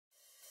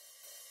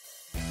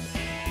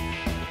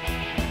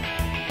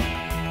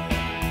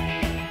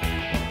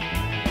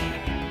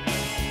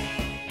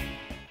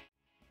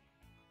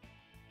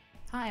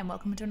Hi and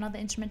welcome to another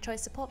instrument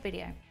choice support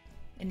video.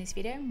 In this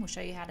video we'll show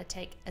you how to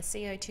take a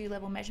CO2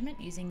 level measurement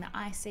using the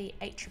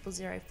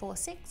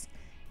IC-800046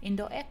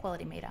 indoor air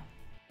quality meter.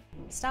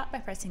 Start by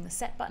pressing the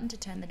set button to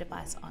turn the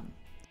device on.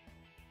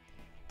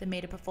 The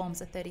meter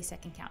performs a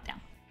 30-second countdown.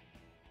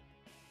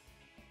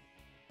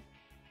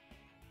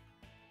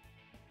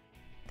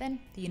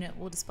 Then the unit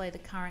will display the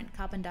current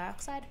carbon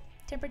dioxide,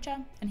 temperature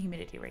and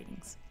humidity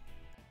readings.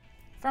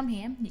 From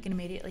here, you can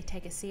immediately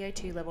take a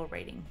CO2 level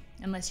reading.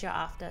 Unless you're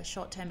after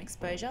short-term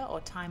exposure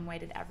or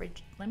time-weighted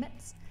average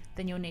limits,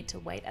 then you'll need to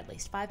wait at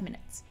least 5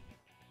 minutes.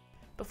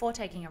 Before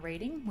taking a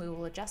reading, we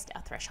will adjust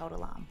our threshold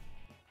alarm.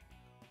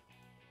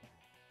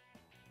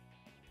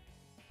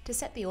 To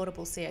set the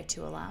audible CO2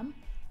 alarm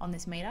on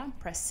this meter,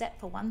 press set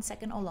for 1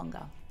 second or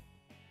longer.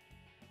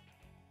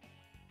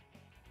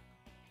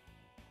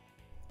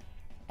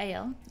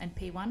 AL and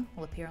P1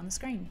 will appear on the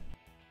screen.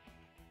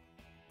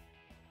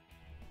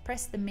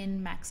 Press the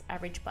min max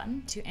average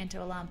button to enter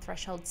alarm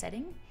threshold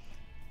setting,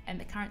 and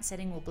the current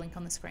setting will blink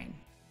on the screen.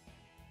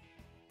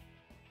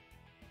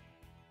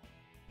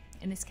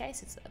 In this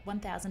case, it's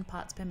 1000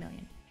 parts per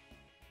million.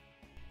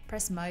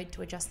 Press mode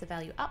to adjust the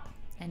value up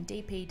and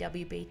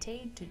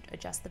DPWBT to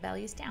adjust the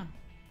values down.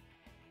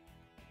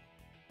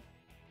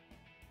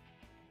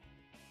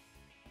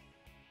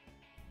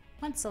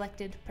 Once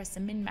selected, press the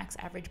min max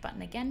average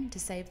button again to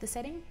save the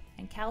setting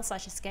and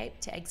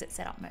Cal/escape to exit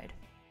setup mode.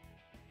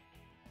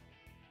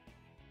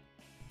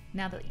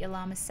 Now that the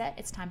alarm is set,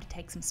 it's time to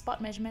take some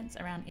spot measurements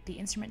around the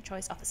instrument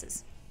choice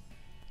offices.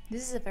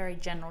 This is a very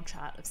general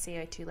chart of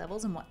CO2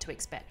 levels and what to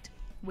expect.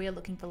 We are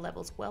looking for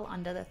levels well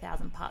under the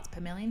 1000 parts per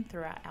million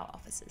throughout our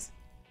offices.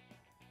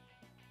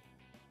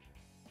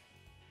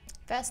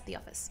 First, the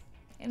office.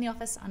 In the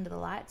office under the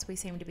lights, we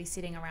seem to be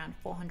sitting around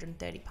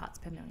 430 parts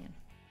per million.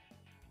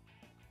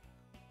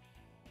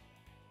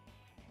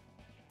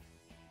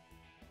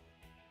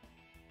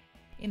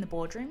 In the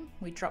boardroom,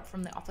 we drop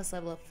from the office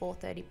level of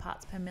 430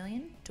 parts per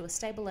million to a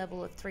stable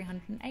level of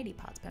 380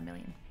 parts per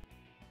million.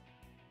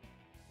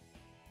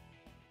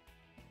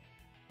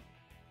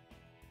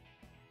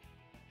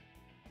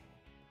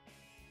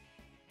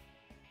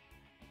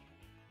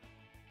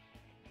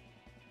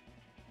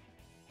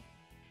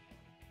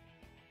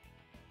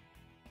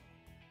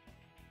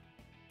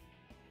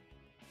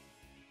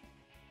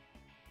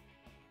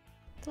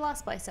 The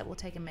last place that we'll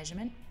take a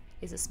measurement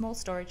is a small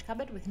storage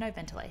cupboard with no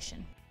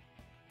ventilation.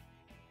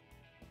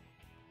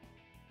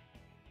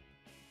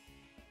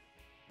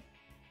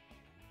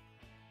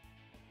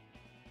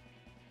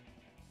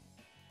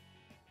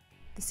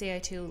 The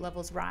CO2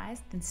 levels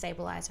rise, then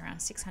stabilise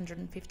around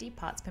 650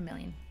 parts per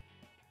million.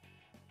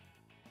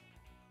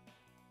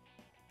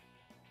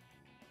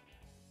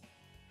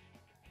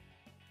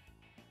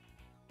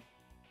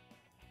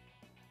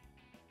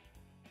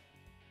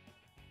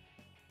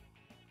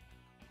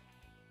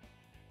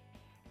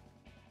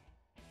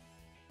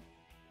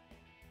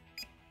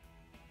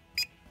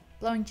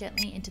 Blowing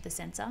gently into the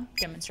sensor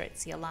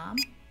demonstrates the alarm,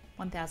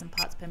 1000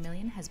 parts per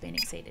million has been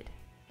exceeded.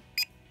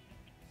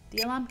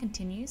 The alarm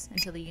continues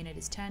until the unit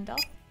is turned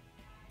off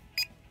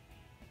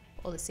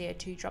or the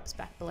CO2 drops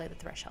back below the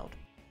threshold.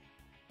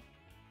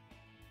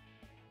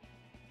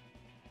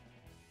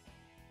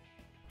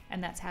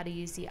 And that's how to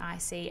use the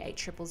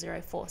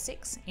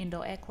IC-800046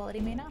 indoor air quality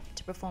meter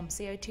to perform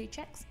CO2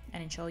 checks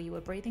and ensure you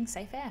are breathing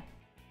safe air.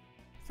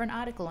 For an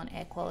article on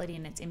air quality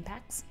and its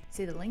impacts,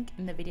 see the link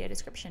in the video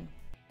description.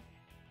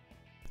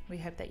 We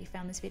hope that you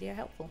found this video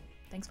helpful.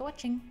 Thanks for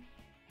watching.